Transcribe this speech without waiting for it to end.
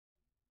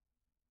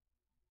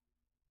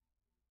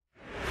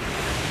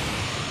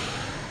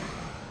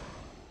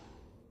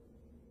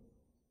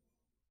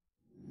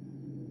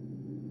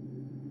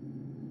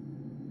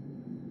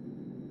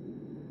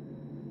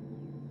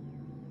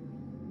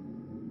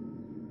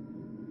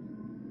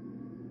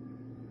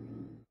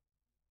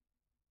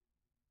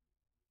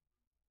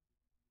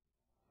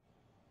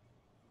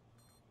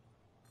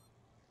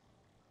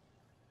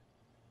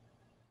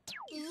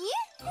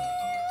Yoo-hoo!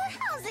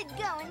 How's it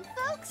going,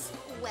 folks?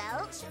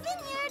 Welch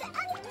Vineyard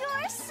at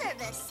your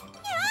service.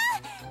 Yeah?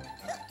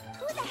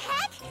 Who the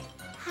heck?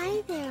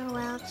 Hi there,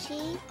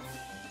 Welchie.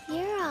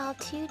 You're all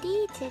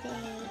 2D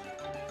today.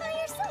 By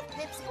yourself,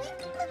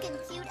 Pipsqueak. Looking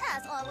cute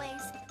as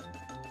always.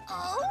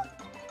 Oh?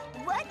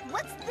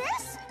 What's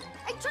this?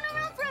 I turn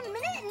around for a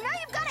minute and now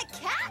you've got a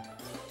cat?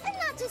 And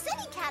not just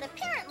any cat,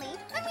 apparently.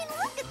 I mean,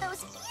 look at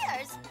those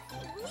ears.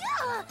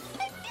 Yeah,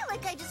 I feel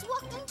like I just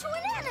walked into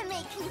an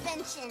anime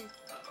convention.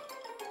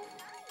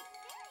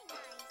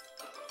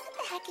 What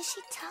the heck is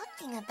she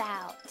talking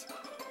about?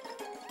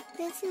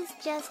 This is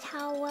just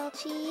how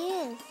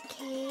Welchie is,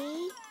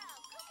 Kay.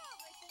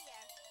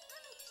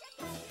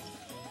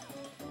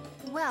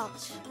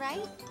 Welch,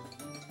 right?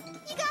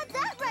 You got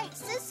that right,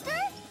 sister.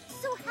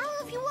 So how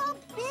have you all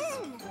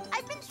been?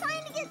 I've been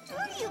trying to get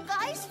through to you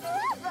guys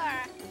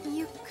forever.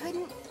 You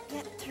couldn't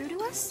get through to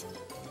us?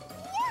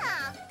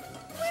 Yeah.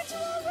 Where'd you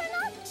all run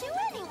off to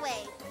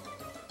anyway?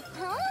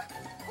 Huh?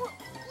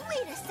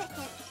 Wait a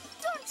second.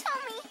 Don't tell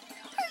me.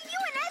 Are you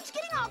and Edge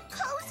getting all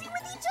cozy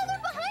with each other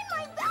behind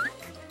my back?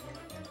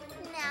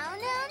 No.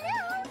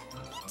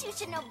 You two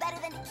should know better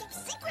than to keep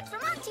secrets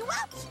from Auntie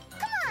Welch.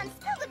 Come on,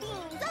 spill the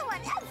beans. I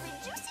want every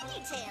juicy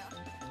detail.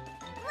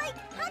 Like,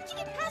 how'd you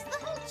get past the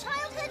whole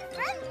childhood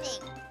friend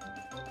thing?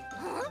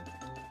 Huh?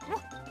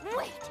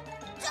 Wait,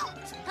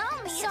 don't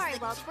tell me. Sorry,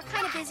 Welch, we're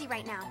kind of busy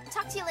right now.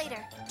 Talk to you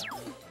later.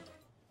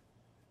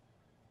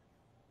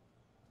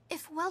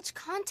 If Welch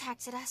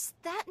contacted us,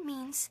 that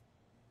means...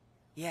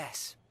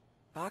 Yes,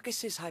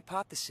 Bacchus's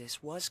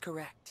hypothesis was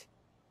correct.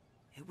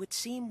 It would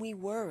seem we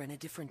were in a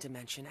different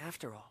dimension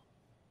after all.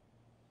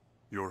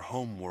 Your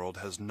homeworld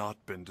has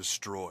not been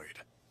destroyed.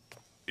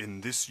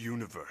 In this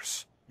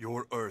universe,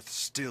 your Earth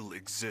still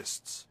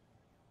exists.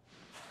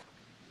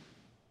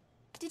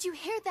 Did you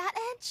hear that,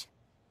 Edge?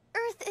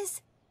 Earth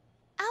is...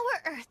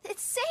 our Earth.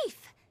 It's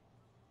safe.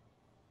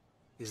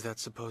 Is that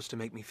supposed to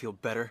make me feel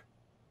better?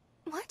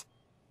 What?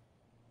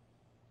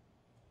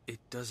 It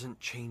doesn't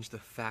change the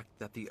fact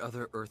that the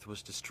other Earth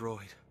was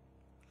destroyed.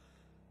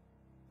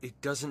 It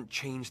doesn't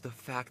change the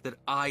fact that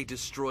I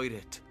destroyed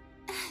it.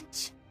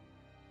 Edge...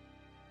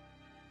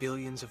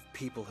 Billions of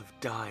people have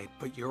died,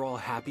 but you're all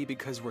happy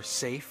because we're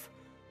safe?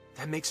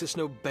 That makes us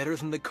no better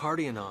than the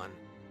Cardionon.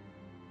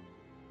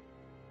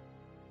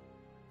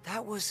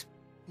 That was...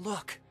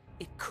 Look,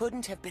 it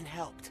couldn't have been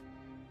helped.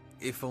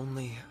 If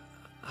only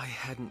I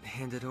hadn't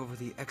handed over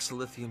the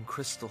exilithium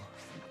crystal.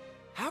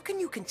 How can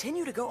you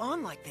continue to go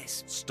on like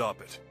this?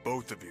 Stop it,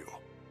 both of you.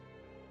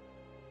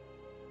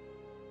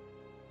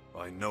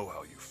 I know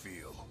how you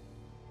feel.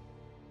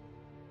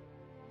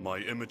 My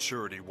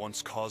immaturity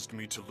once caused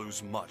me to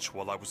lose much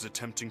while I was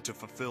attempting to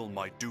fulfill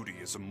my duty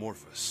as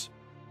Amorphous.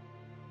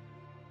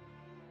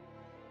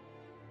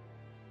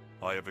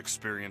 I have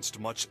experienced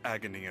much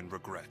agony and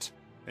regret,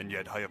 and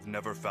yet I have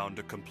never found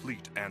a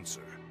complete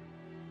answer.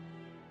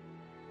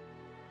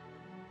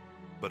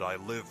 But I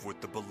live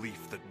with the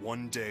belief that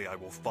one day I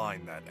will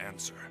find that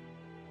answer.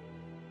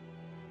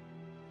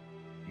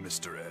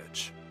 Mr.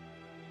 Edge,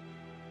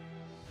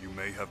 you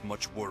may have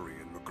much worry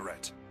and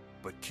regret,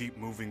 but keep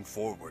moving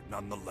forward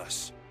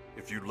nonetheless.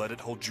 If you let it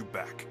hold you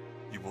back,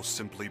 you will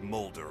simply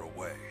molder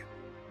away.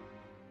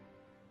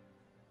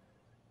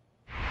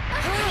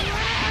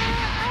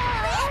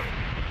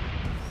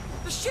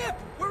 The ship!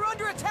 We're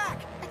under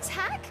attack!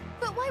 Attack?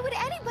 But why would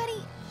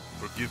anybody...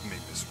 Forgive me,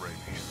 Miss Rainey.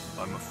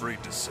 I'm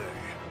afraid to say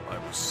I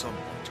was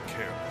somewhat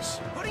careless.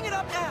 Putting it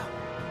up now!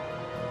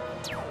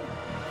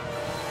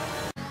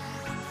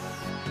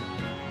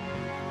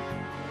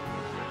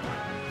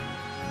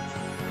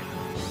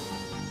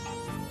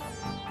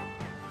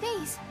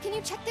 Vase, can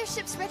you check their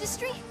ship's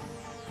registry?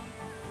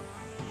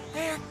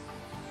 They're...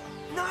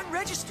 not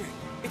registered.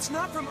 It's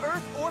not from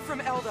Earth or from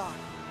Eldar.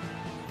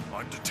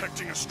 I'm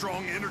detecting a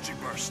strong energy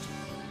burst.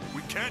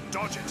 We can't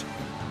dodge it.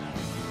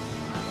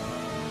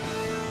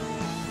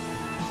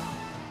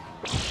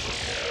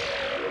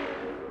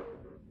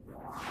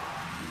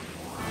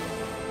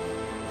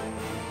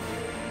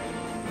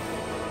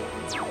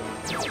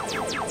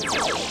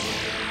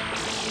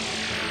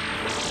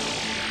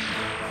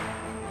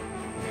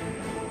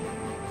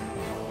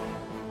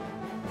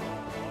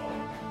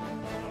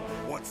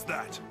 What's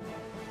that?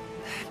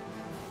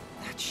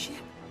 That ship.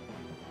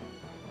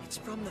 It's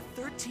from the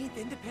 13th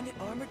Independent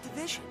Armored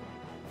Division.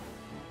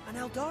 An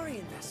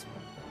Eldarian vessel.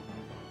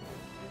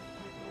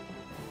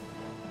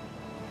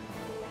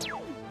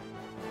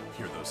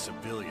 You're those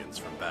civilians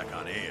from back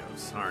on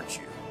Eos, aren't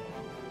you?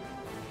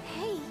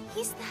 Hey,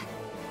 he's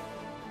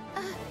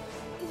that...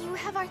 you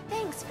have our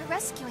thanks for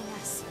rescuing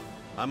us.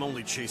 I'm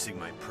only chasing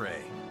my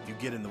prey. If you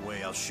get in the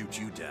way, I'll shoot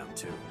you down,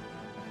 too.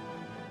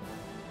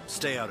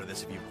 Stay out of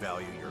this if you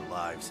value your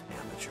lives,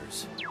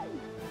 amateurs.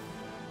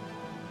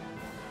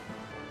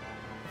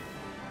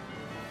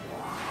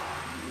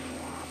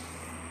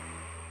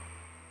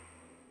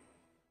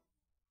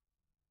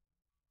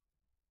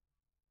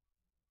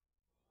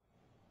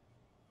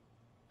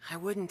 I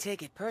wouldn't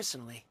take it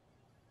personally.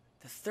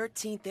 The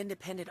 13th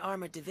Independent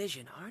Armored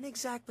Division aren't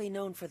exactly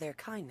known for their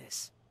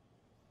kindness.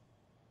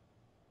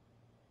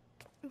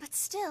 But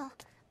still,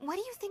 what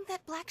do you think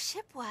that black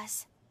ship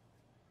was?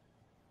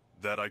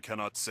 That I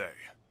cannot say,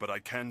 but I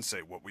can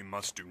say what we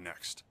must do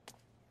next.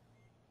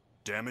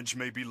 Damage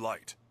may be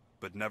light,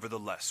 but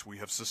nevertheless we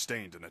have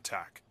sustained an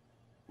attack.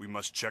 We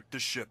must check the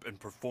ship and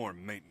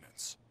perform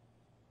maintenance.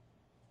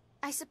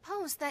 I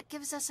suppose that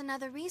gives us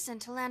another reason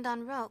to land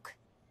on Roke.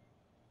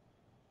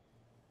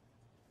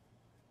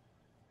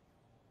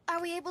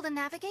 Are we able to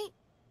navigate?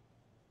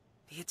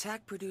 The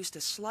attack produced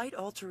a slight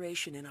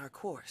alteration in our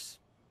course,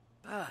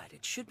 but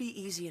it should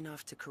be easy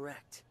enough to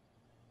correct.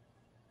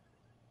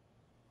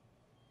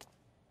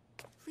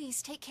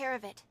 Please take care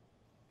of it.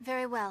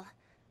 Very well.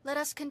 Let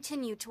us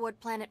continue toward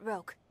planet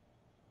Roke.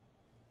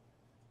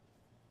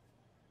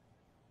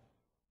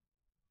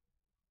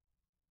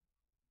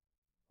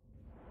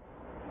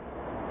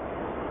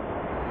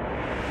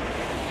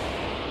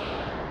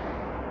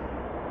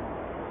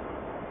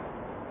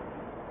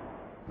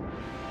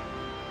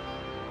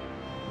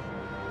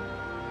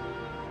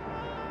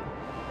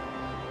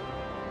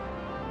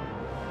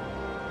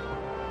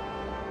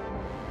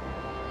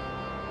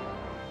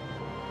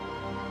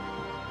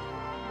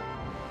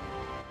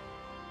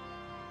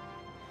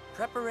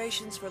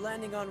 Preparations for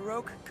landing on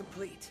Roke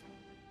complete.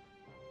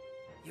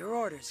 Your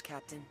orders,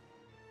 Captain.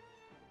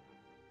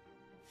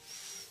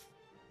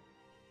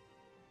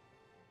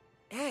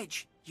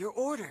 Edge, your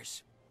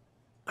orders.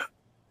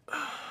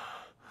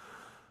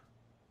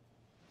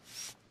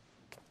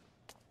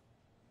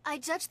 I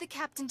judge the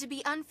captain to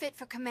be unfit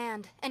for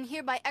command, and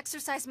hereby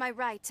exercise my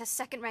rights as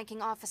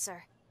second-ranking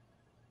officer.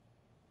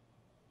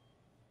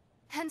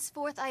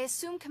 Henceforth, I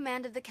assume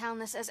command of the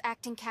Calnus as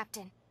acting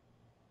captain.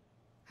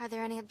 Are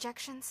there any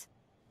objections?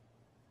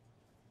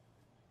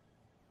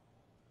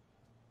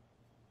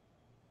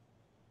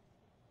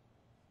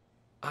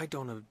 I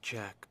don't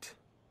object,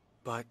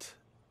 but...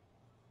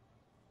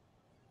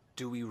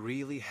 do we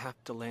really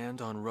have to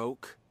land on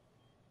Roke?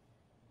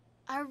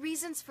 Our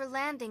reasons for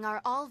landing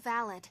are all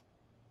valid.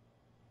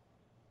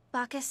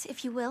 Bacchus,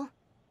 if you will.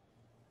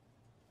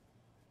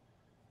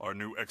 Our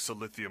new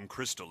exolithium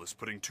crystal is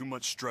putting too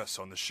much stress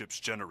on the ship's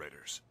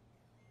generators.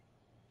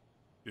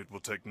 It will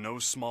take no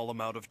small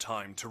amount of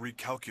time to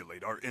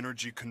recalculate our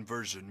energy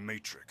conversion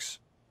matrix.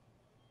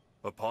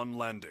 Upon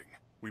landing,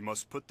 we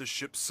must put the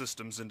ship's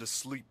systems into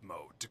sleep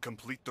mode to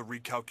complete the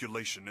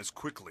recalculation as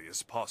quickly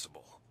as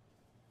possible.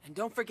 And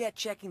don't forget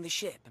checking the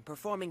ship and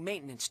performing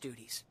maintenance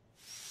duties.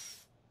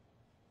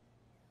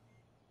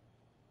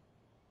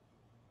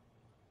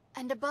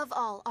 And above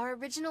all, our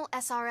original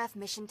SRF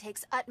mission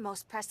takes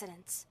utmost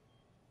precedence.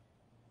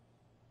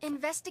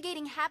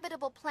 Investigating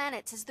habitable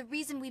planets is the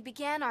reason we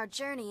began our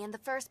journey in the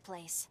first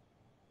place.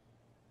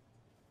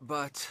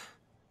 But...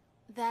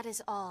 that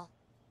is all.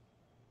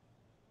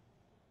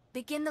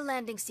 Begin the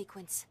landing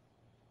sequence.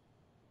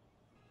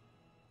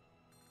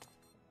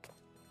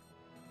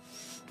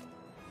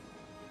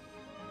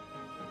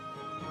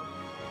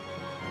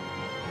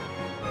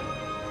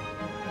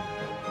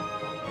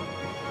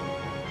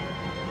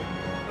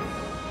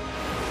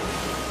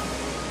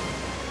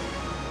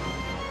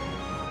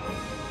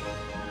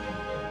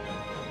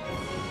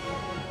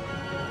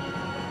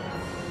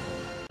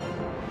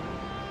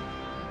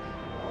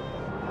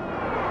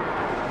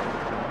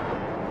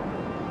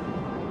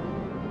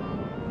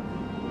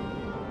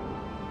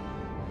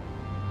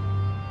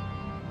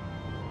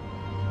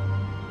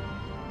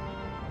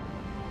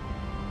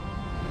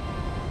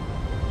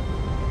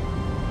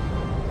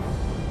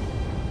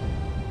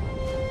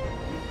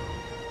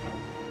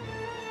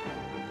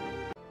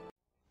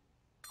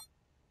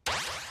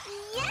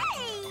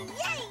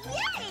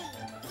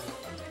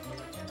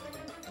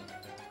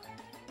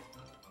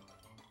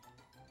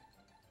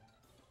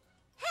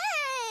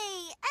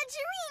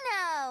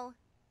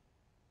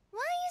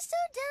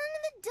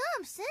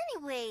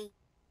 Anyway.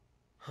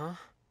 Huh?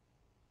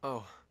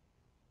 Oh.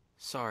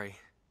 Sorry.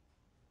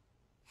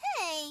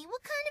 Hey,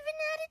 what kind of an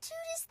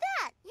attitude is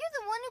that? You're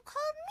the one who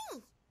called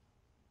me.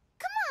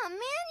 Come on,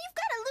 man, you've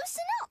got to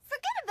loosen up.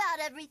 Forget about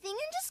everything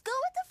and just go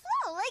with the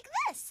flow, like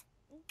this.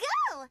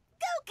 Go!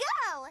 Go,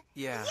 go!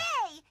 Yeah.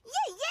 Yay!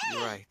 Yay, yay!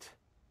 You're right.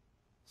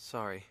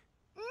 Sorry.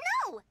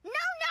 No! No,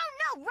 no,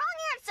 no! Wrong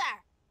answer!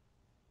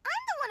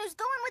 I'm the one who's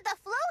going with the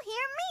flow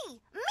here,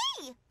 me!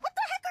 Me! What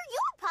the heck are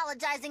you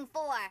apologizing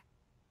for?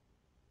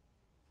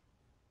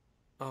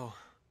 Oh.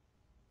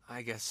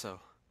 I guess so.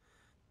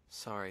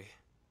 Sorry.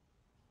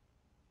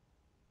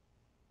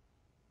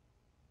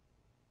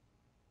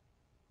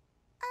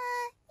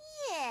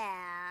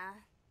 Yeah.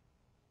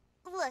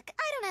 Look,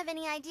 I don't have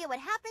any idea what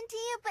happened to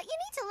you, but you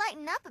need to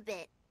lighten up a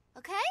bit,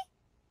 okay?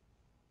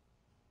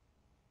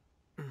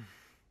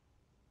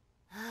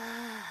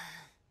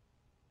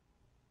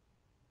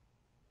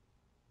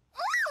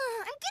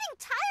 I'm getting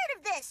tired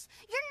of this.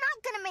 You're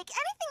not gonna make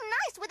anything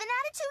nice with an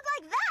attitude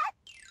like that.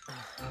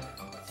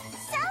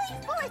 Sally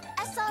forth,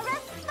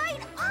 SRF!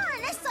 Fight on,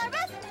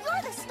 SRF!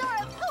 You're the star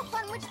of hope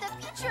on which the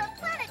future of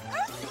planet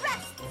Earth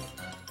rests!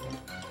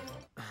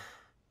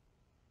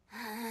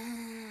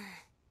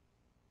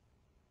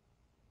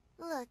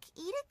 Look,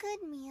 eat a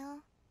good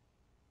meal.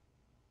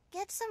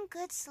 Get some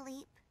good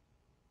sleep.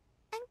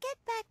 And get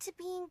back to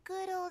being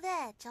good old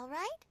Edge, all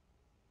right?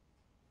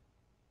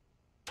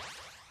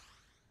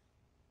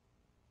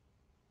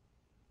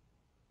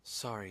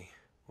 Sorry,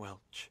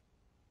 Welch.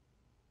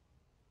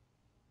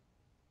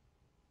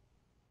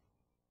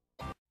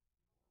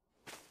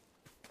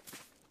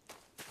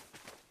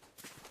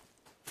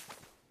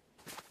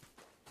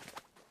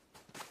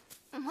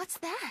 What's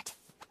that?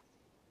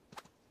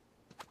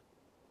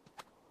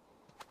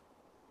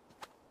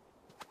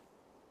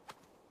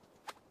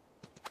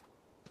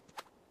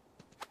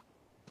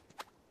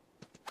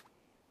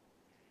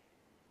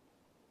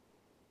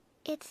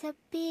 It's a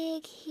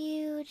big,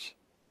 huge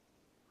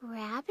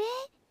rabbit?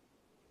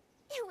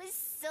 It was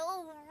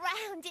so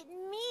round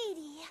and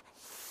meaty.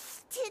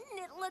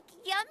 Didn't it look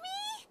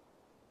yummy?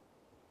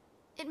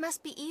 It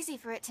must be easy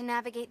for it to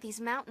navigate these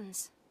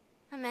mountains.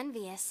 I'm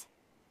envious.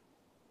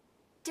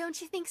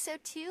 Don't you think so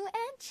too,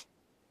 Edge?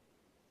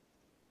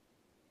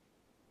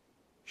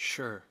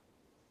 Sure.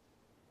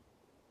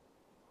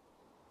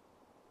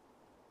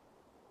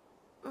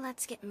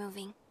 Let's get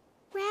moving.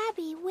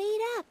 Rabby,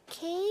 wait up,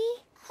 Kay.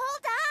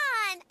 Hold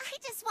on! I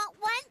just want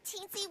one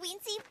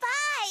teensy-weensy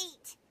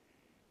bite!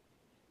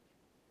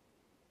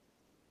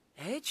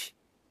 Edge?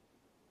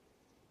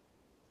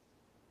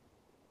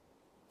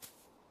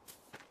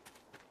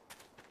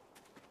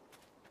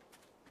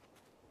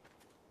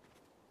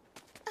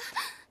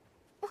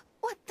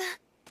 What the?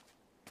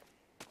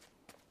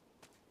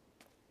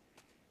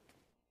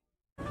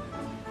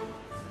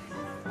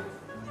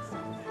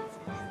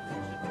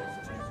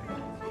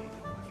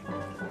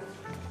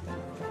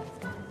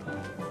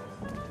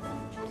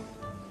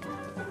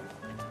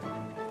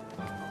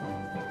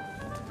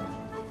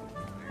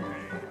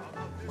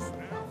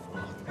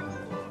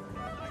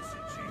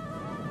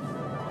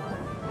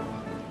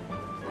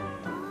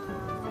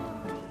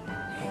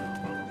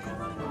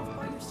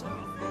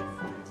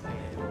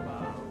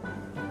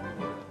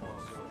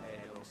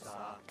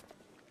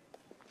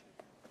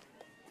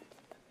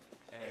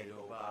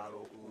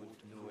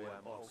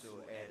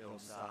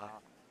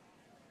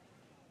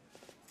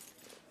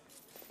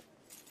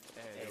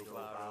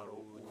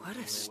 What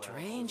a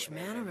strange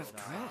manner of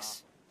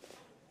dress.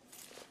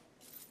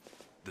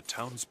 The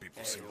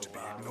townspeople seem to be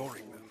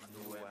ignoring them.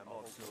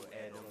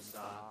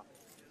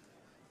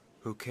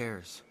 Who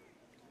cares?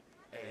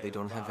 They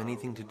don't have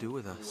anything to do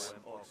with us.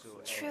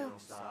 True.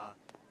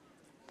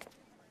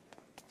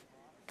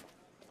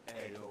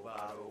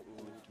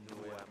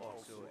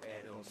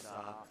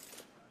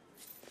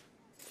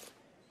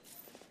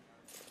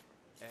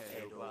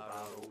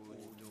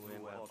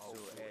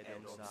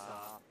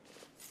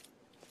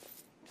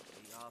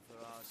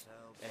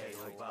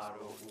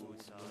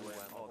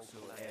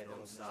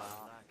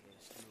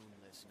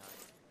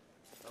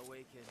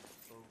 Awaken,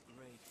 O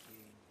great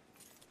King.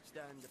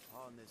 Stand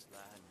upon this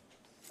land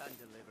and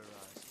deliver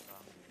us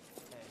from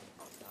the end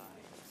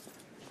times.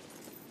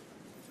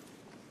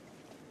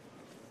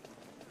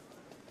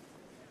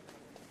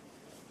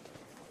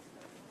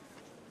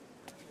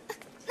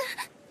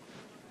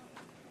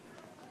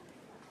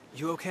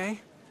 You okay?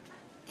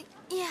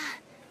 Yeah,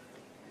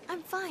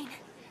 I'm fine.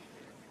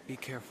 Be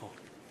careful.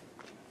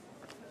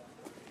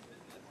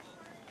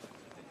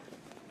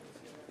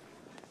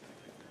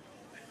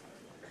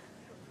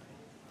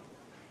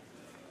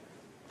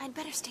 I'd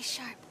better stay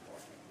sharp.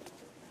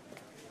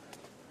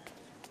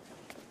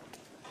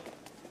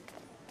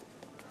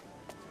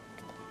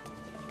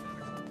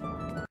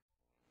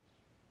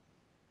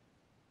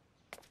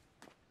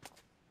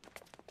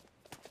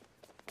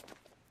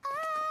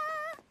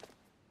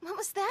 What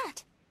was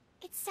that?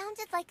 It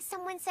sounded like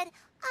someone said,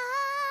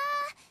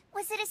 ah!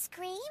 Was it a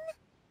scream?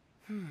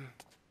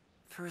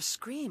 For a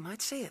scream,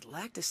 I'd say it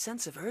lacked a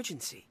sense of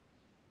urgency.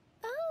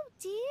 Oh,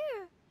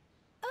 dear.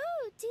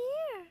 Oh,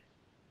 dear.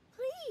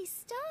 Please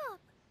stop.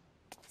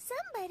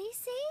 Somebody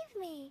save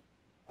me.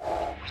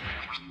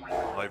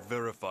 I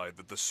verified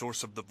that the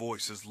source of the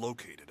voice is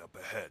located up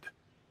ahead.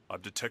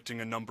 I'm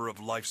detecting a number of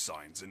life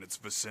signs in its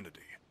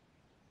vicinity.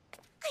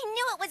 I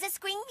knew it was a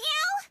scream,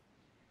 meow!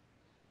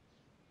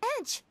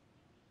 Edge!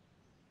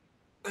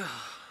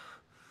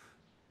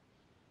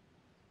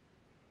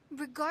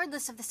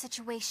 Regardless of the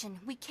situation,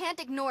 we can't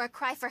ignore a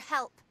cry for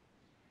help.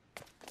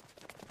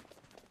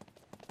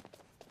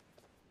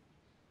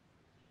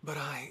 But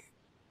I...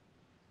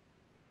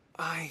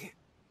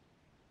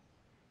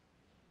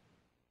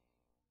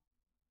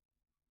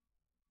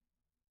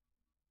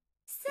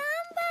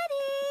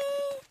 Somebody!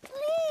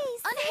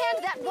 Please Unhand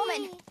save that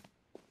woman! me.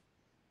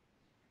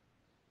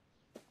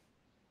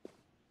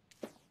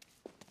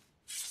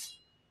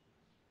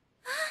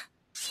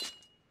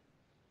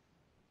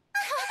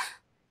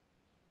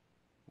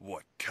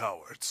 What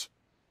cowards!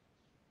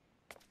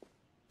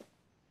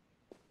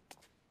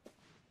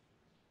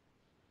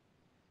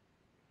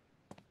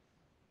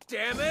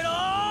 Damn it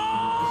all!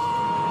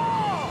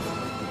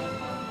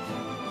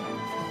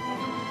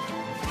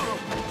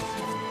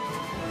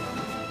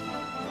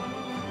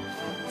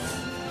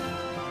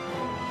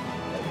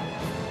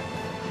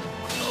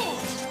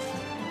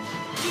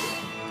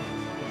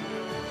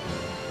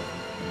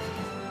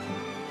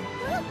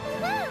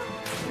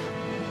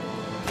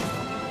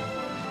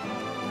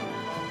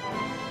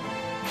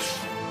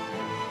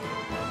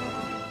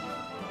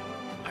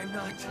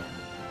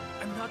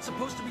 I'm not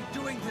supposed to be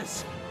doing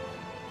this.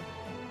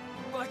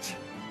 But...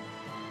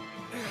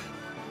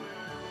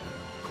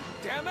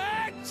 Damn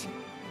it!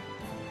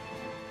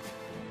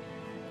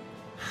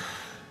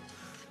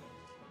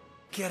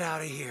 Get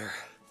out of here.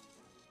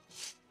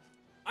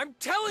 I'm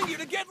telling you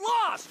to get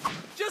lost!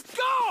 Just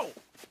go!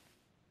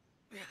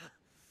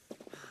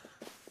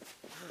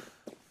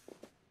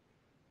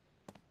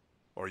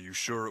 Are you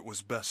sure it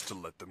was best to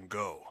let them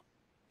go?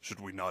 Should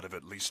we not have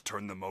at least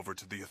turned them over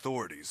to the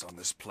authorities on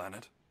this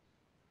planet?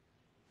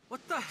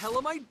 What the hell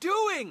am I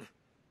doing?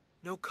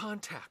 No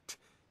contact.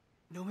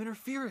 No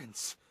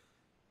interference.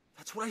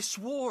 That's what I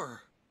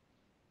swore.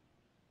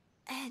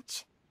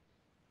 Edge.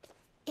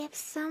 If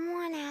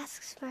someone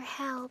asks for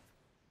help,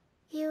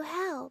 you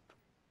help.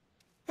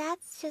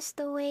 That's just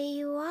the way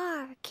you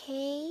are,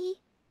 Kay.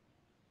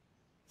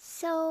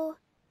 So,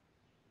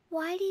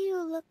 why do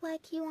you look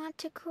like you want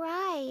to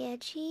cry,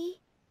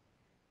 Edgy?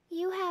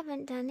 You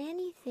haven't done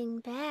anything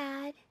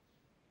bad.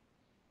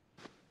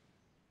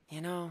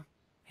 You know,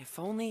 if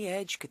only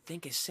Edge could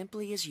think as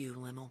simply as you,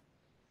 Limmel.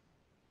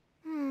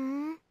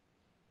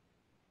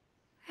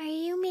 Are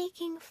you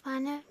making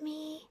fun of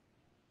me?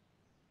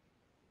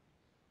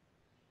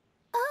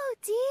 Oh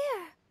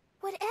dear!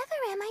 Whatever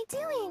am I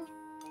doing?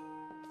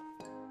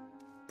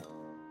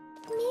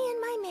 Me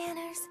and my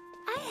manners.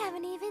 I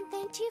haven't even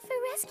thanked you for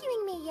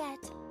rescuing me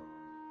yet.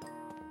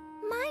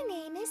 My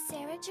name is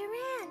Sarah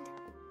Durand.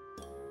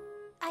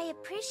 I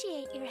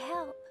appreciate your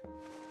help.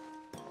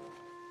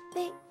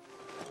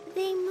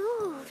 They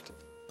moved.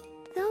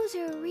 Those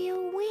are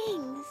real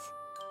wings.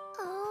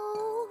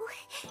 Oh,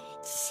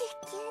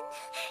 chicken.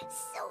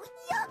 So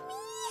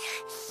yummy.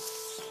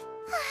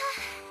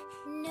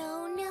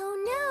 No, no,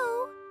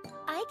 no.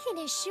 I can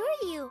assure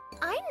you,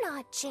 I'm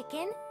not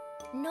chicken,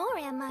 nor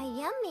am I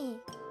yummy.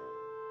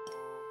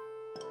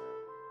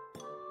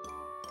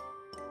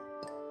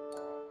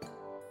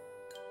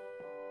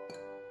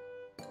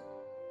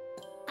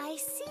 I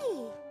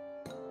see.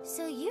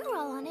 So you're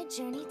all on a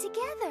journey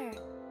together.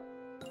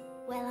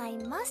 Well, I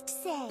must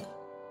say,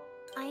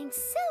 I'm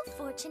so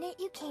fortunate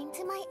you came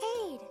to my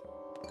aid.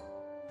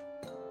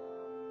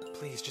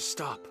 Please, just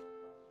stop.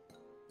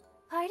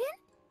 Pardon?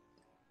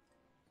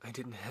 I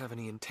didn't have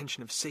any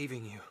intention of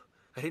saving you.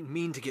 I didn't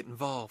mean to get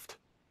involved.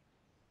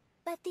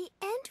 But the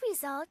end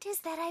result is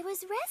that I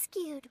was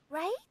rescued,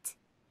 right?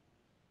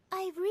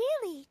 I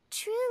really,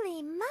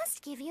 truly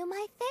must give you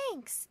my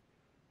thanks.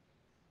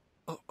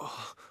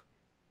 Oh?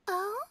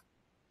 Oh?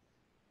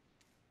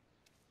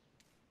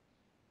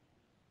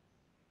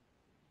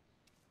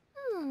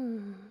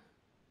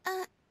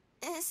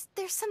 Is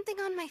there something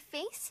on my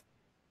face?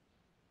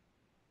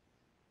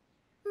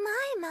 My.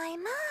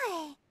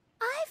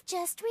 I've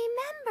just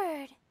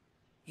remembered.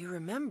 You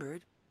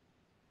remembered?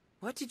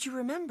 What did you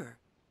remember?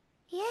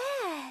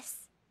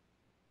 Yes.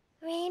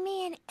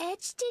 Raimi and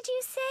Edge, did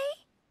you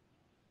say?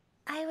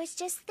 I was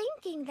just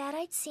thinking that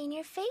I'd seen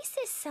your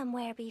faces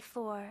somewhere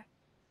before.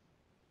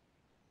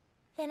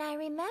 Then I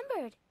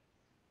remembered.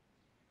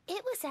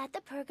 It was at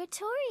the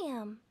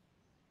Purgatorium.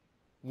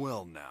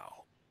 Well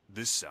now,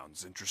 this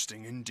sounds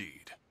interesting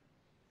indeed.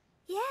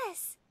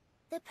 Yes.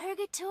 The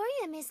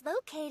Purgatorium is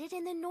located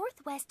in the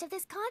northwest of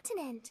this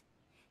continent.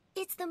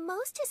 It's the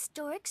most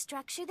historic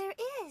structure there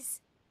is.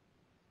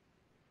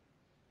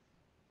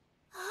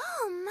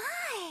 Oh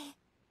my!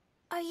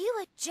 Are you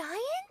a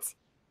giant?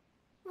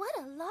 What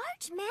a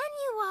large man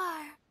you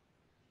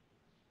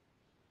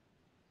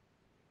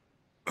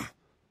are!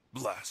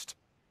 Blast.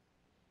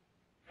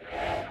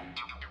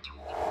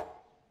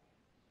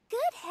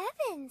 Good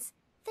heavens!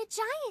 The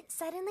giant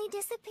suddenly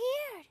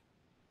disappeared.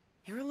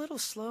 You're a little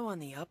slow on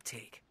the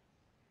uptake.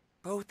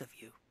 Both of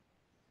you.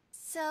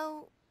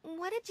 So,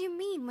 what did you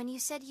mean when you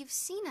said you've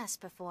seen us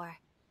before?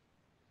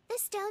 The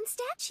stone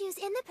statues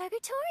in the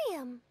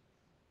Purgatorium.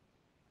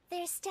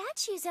 They're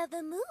statues of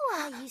the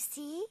Mua, you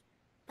see.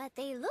 But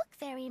they look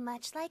very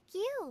much like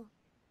you.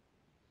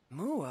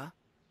 Mua?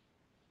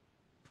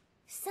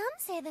 Some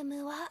say the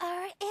Mua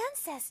are our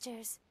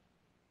ancestors.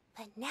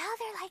 But now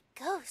they're like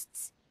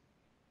ghosts.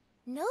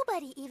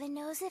 Nobody even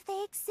knows if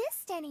they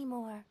exist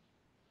anymore.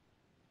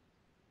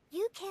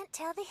 You can't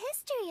tell the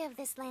history of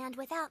this land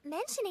without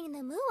mentioning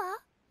the Mua.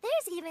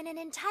 There's even an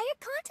entire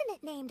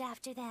continent named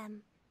after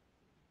them.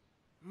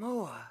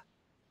 Mua.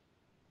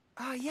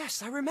 Ah,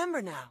 yes, I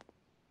remember now.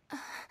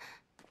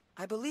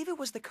 I believe it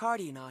was the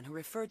Cardionon who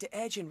referred to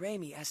Edge and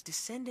Raimi as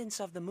descendants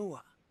of the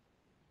Mua.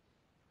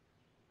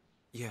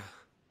 Yeah.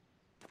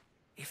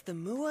 If the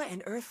Mua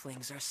and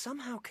Earthlings are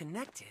somehow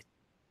connected,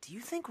 do you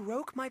think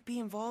Roke might be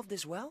involved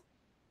as well?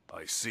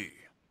 I see.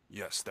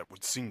 Yes, that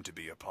would seem to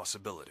be a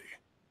possibility.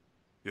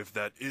 If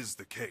that is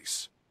the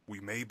case, we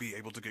may be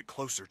able to get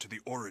closer to the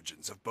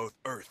origins of both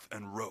Earth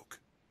and Roke.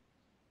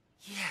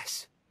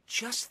 Yes.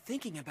 Just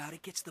thinking about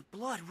it gets the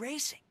blood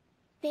racing.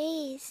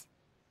 Baze,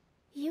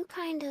 you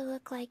kinda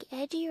look like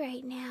Edgy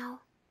right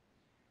now.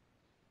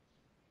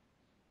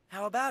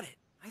 How about it?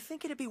 I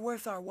think it'd be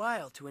worth our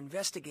while to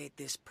investigate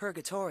this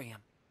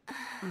Purgatorium.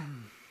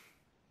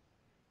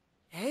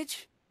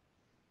 Edge?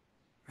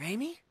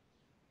 Raimi?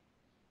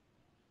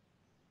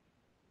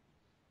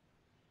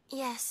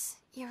 Yes,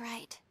 you're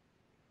right.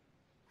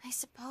 I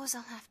suppose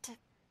I'll have to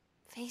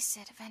face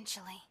it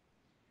eventually.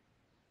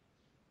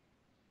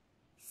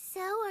 So,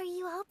 are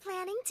you all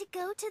planning to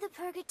go to the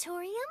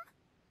Purgatorium?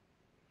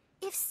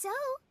 If so,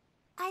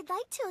 I'd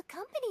like to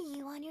accompany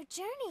you on your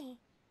journey.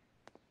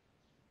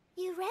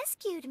 You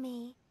rescued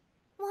me.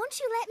 Won't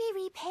you let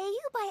me repay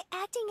you by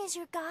acting as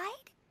your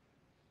guide?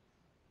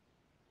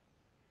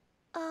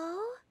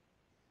 Oh?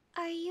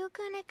 Are you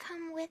gonna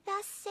come with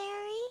us,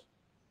 Sari?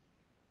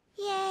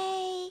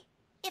 Yay!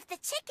 If the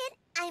chicken,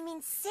 I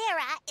mean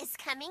Sarah, is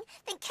coming,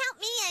 then count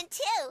me in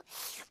too.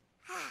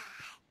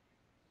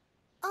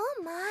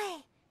 Oh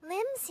my,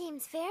 Lim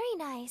seems very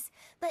nice,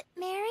 but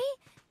Mary,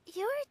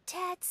 you're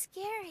tad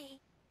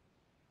scary.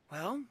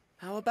 Well,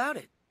 how about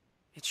it?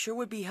 It sure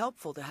would be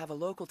helpful to have a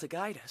local to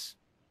guide us.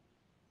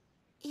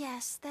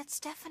 Yes, that's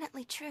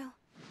definitely true.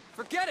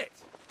 Forget it!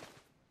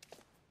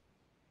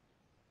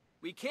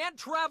 We can't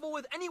travel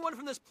with anyone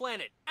from this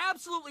planet.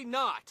 Absolutely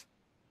not!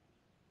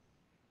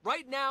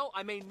 Right now,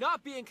 I may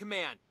not be in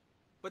command,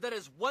 but that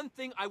is one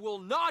thing I will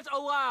not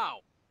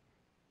allow!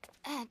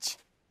 Edge.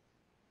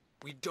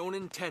 We don't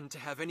intend to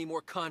have any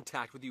more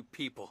contact with you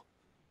people.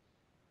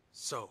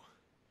 So,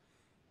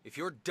 if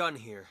you're done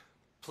here,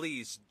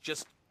 please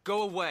just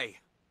go away.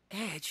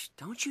 Edge,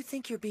 don't you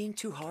think you're being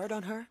too hard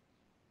on her?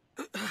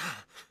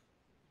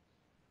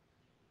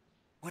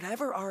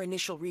 Whatever our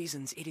initial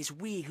reasons, it is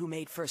we who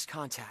made first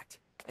contact.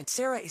 And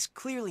Sarah is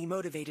clearly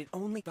motivated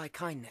only by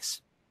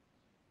kindness.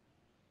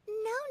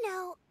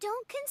 No,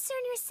 don't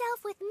concern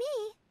yourself with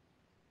me.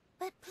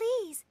 But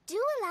please, do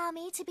allow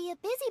me to be a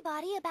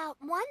busybody about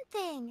one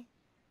thing.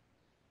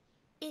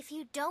 If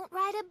you don't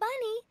ride a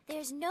bunny,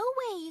 there's no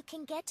way you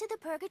can get to the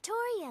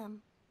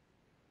Purgatorium.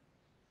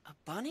 A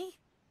bunny?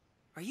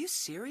 Are you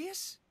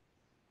serious?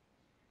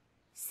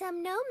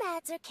 Some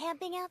nomads are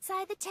camping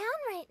outside the town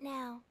right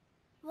now.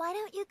 Why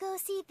don't you go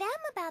see them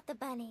about the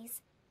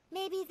bunnies?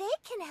 Maybe they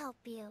can help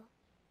you.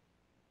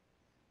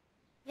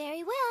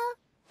 Very well.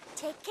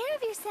 Take care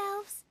of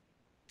yourselves.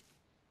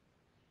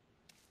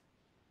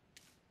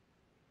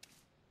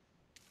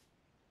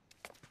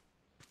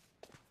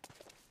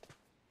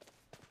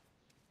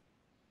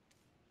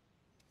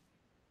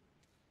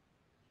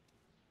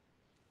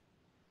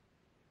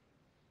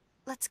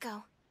 Let's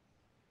go.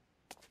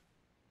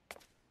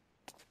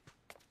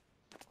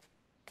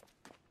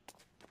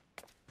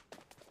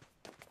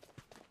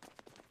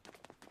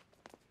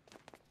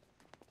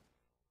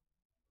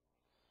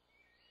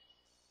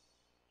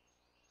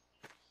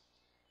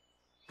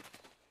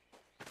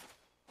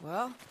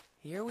 Well,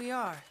 here we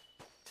are.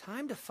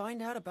 Time to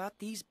find out about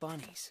these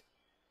bunnies.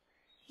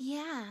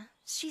 Yeah,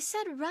 she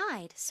said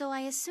ride, so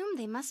I assume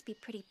they must be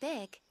pretty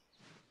big.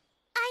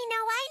 I know.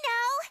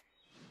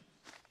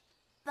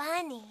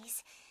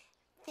 Bunnies.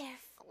 They're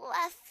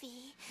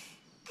fluffy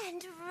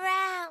and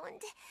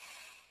round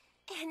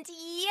and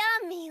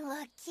yummy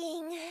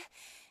looking.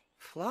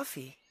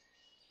 Fluffy?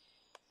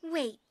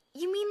 Wait,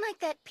 you mean like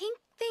that pink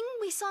thing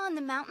we saw in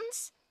the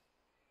mountains?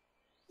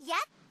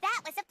 Yep,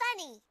 that was a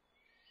bunny.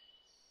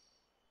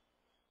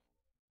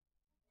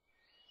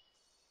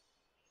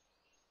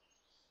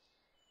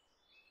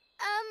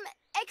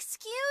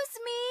 Excuse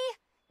me?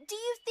 Do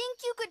you think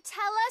you could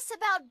tell us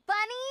about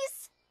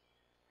bunnies?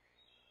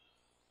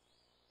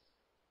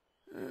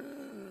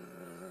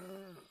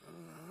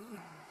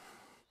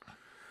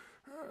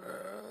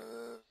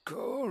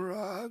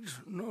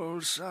 Korax no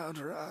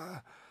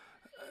Sadra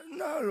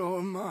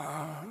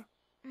Naloma.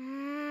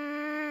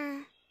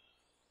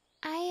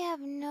 I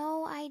have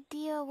no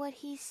idea what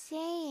he's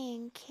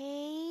saying,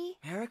 Kay.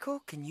 Miracle,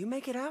 can you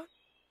make it out?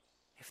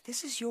 If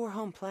this is your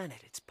home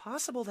planet, it's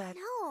possible that...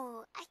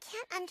 No, I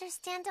can't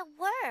understand a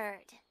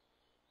word.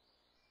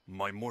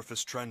 My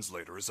Morphous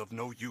translator is of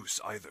no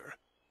use either.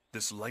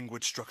 This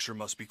language structure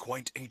must be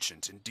quite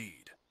ancient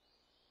indeed.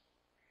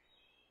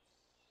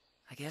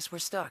 I guess we're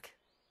stuck.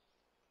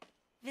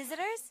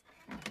 Visitors?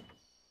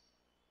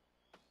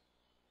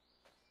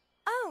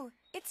 Oh,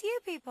 it's you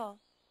people.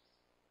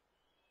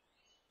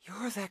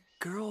 You're that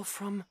girl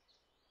from...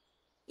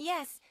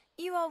 Yes,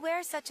 you all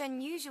wear such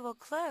unusual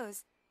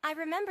clothes. I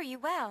remember you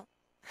well.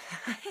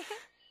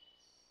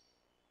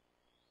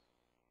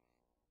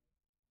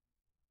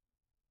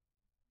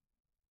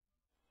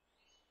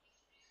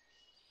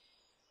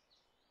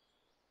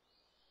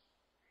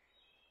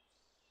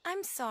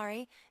 I'm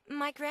sorry.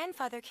 My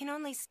grandfather can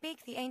only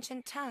speak the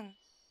ancient tongue.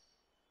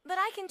 But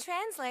I can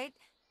translate,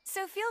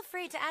 so feel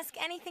free to ask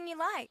anything you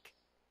like.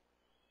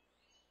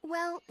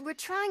 Well, we're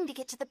trying to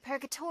get to the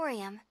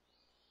Purgatorium.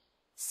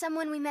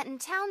 Someone we met in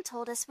town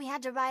told us we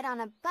had to ride on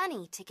a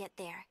bunny to get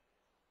there.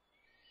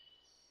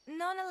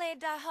 Nonale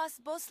da hos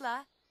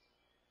bosla.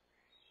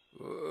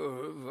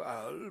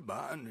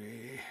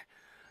 Valbani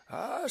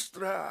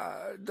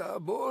Astra da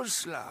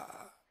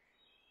Bosla.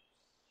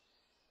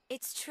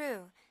 It's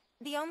true.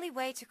 The only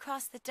way to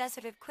cross the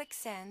desert of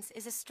quicksands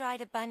is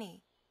astride a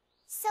bunny.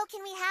 So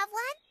can we have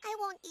one? I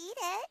won't eat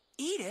it.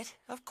 Eat it?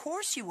 Of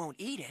course you won't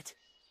eat it.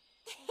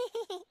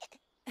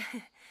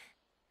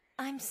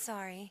 I'm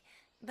sorry,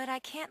 but I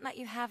can't let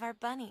you have our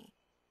bunny.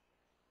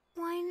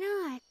 Why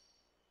not?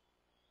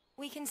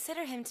 We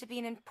consider him to be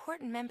an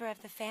important member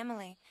of the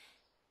family.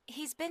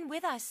 He's been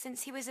with us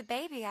since he was a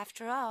baby,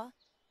 after all.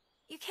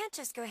 You can't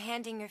just go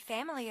handing your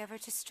family over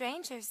to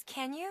strangers,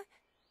 can you?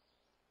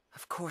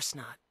 Of course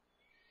not.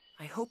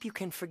 I hope you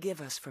can forgive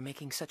us for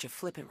making such a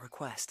flippant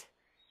request.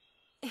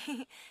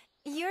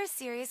 You're a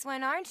serious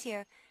one, aren't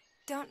you?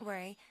 Don't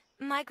worry.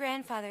 My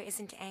grandfather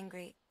isn't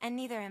angry, and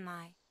neither am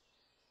I.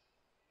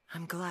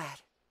 I'm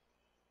glad.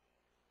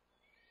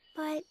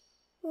 But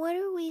what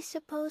are we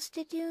supposed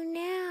to do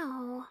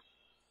now?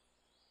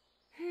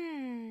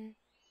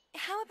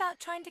 How about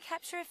trying to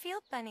capture a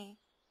field bunny?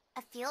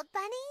 A field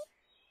bunny?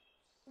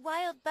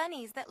 Wild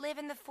bunnies that live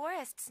in the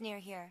forests near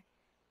here.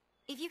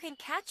 If you can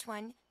catch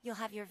one, you'll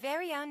have your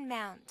very own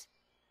mount.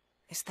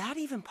 Is that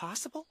even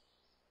possible?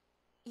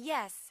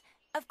 Yes,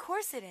 of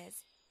course it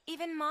is.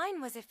 Even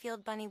mine was a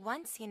field bunny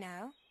once, you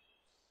know.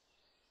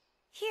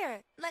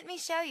 Here, let me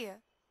show you.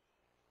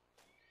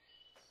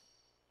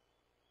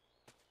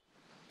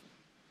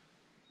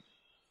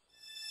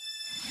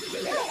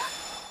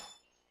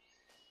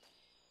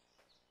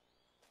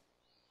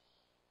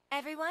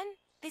 Everyone,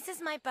 this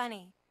is my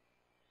bunny.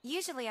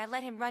 Usually I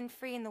let him run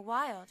free in the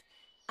wild.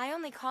 I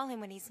only call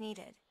him when he's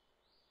needed.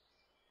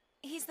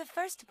 He's the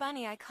first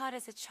bunny I caught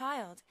as a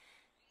child,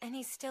 and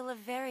he's still a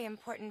very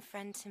important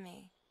friend to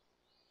me.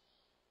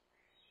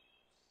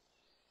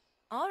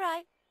 All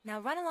right, now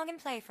run along and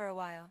play for a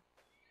while.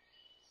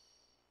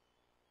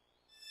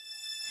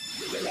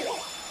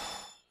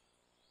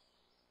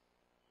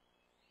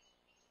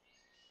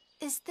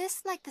 Is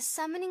this like the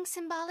summoning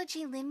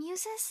symbology Lim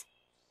uses?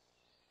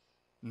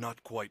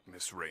 Not quite,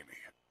 Miss Raimi.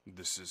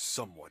 This is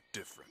somewhat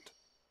different.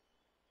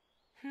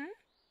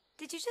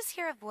 Did you just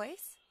hear a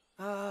voice?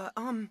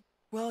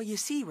 Well, you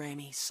see,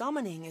 Raimi,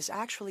 summoning is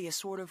actually a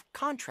sort of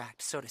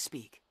contract, so to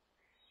speak.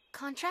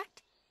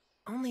 Contract?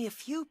 Only a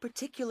few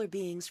particular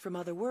beings from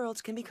other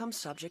worlds can become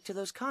subject to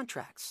those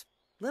contracts.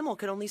 Limmel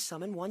could only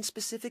summon one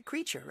specific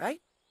creature,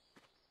 right?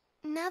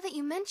 Now that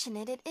you mention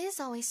it, it is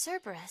always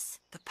Cerberus.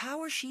 The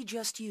power she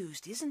just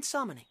used isn't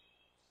summoning.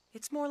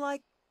 It's more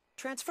like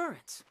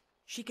transference.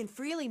 She can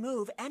freely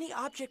move any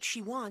object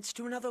she wants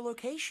to another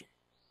location.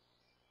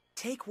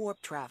 Take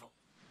warp travel.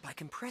 By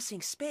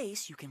compressing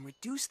space, you can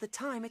reduce the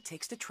time it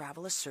takes to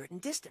travel a certain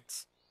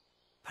distance.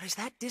 But as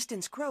that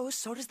distance grows,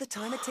 so does the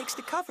time it takes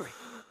to cover it.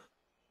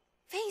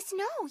 Faze,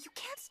 no! You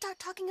can't start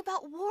talking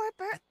about warp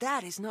or... But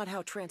that is not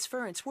how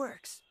transference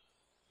works.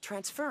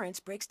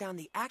 Transference breaks down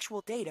the actual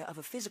data of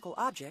a physical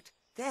object,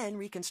 then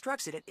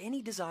reconstructs it at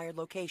any desired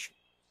location.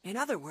 In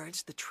other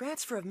words, the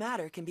transfer of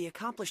matter can be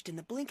accomplished in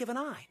the blink of an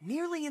eye,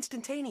 nearly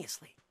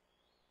instantaneously.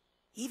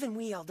 Even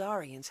we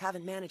Eldarians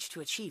haven't managed to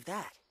achieve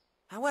that.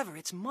 However,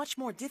 it's much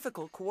more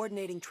difficult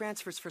coordinating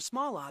transfers for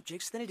small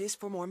objects than it is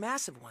for more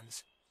massive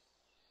ones.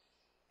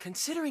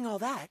 Considering all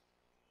that,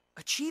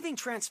 achieving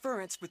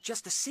transference with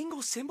just a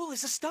single symbol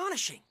is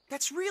astonishing.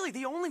 That's really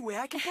the only way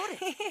I can put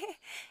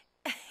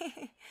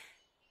it.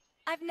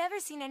 I've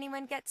never seen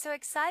anyone get so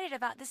excited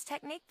about this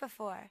technique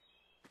before.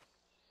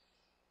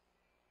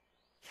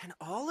 Can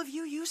all of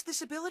you use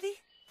this ability?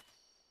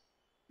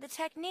 The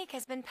technique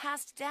has been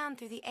passed down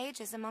through the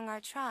ages among our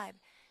tribe,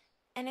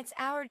 and it's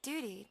our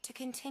duty to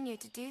continue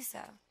to do so.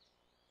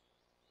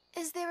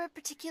 Is there a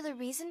particular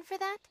reason for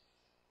that?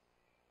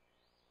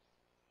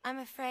 I'm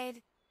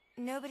afraid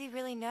nobody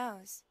really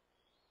knows.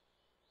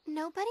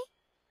 Nobody?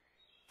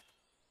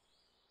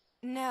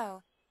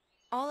 No.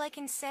 All I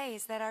can say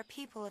is that our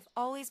people have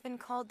always been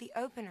called the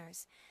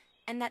Openers,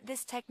 and that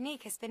this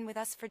technique has been with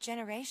us for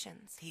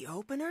generations. The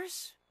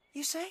Openers,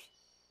 you say?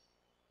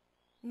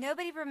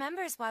 Nobody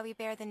remembers why we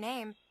bear the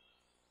name.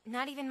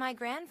 Not even my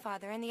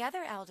grandfather and the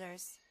other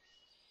elders.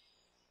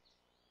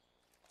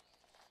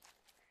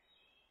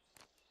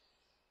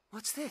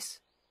 What's this?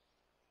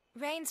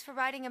 Reins for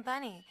riding a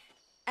bunny.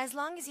 As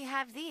long as you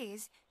have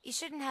these, you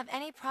shouldn't have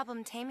any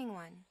problem taming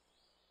one.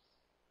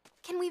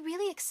 Can we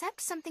really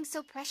accept something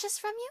so precious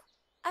from you?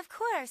 Of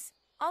course.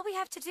 All we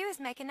have to do is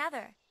make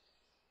another.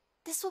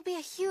 This will be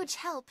a huge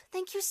help.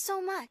 Thank you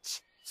so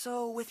much.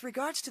 So, with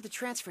regards to the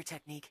transfer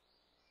technique...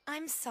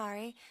 I'm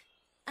sorry.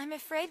 I'm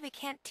afraid we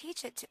can't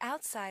teach it to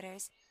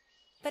outsiders.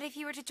 But if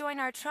you were to join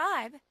our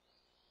tribe...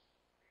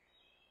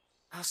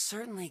 I'll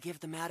certainly give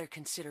the matter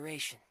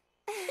consideration.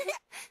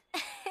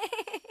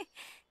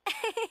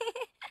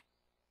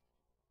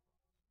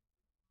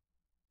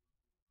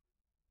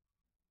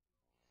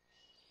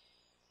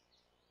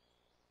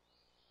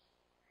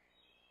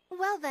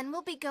 Well then,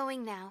 we'll be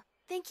going now.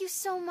 Thank you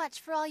so much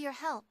for all your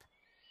help.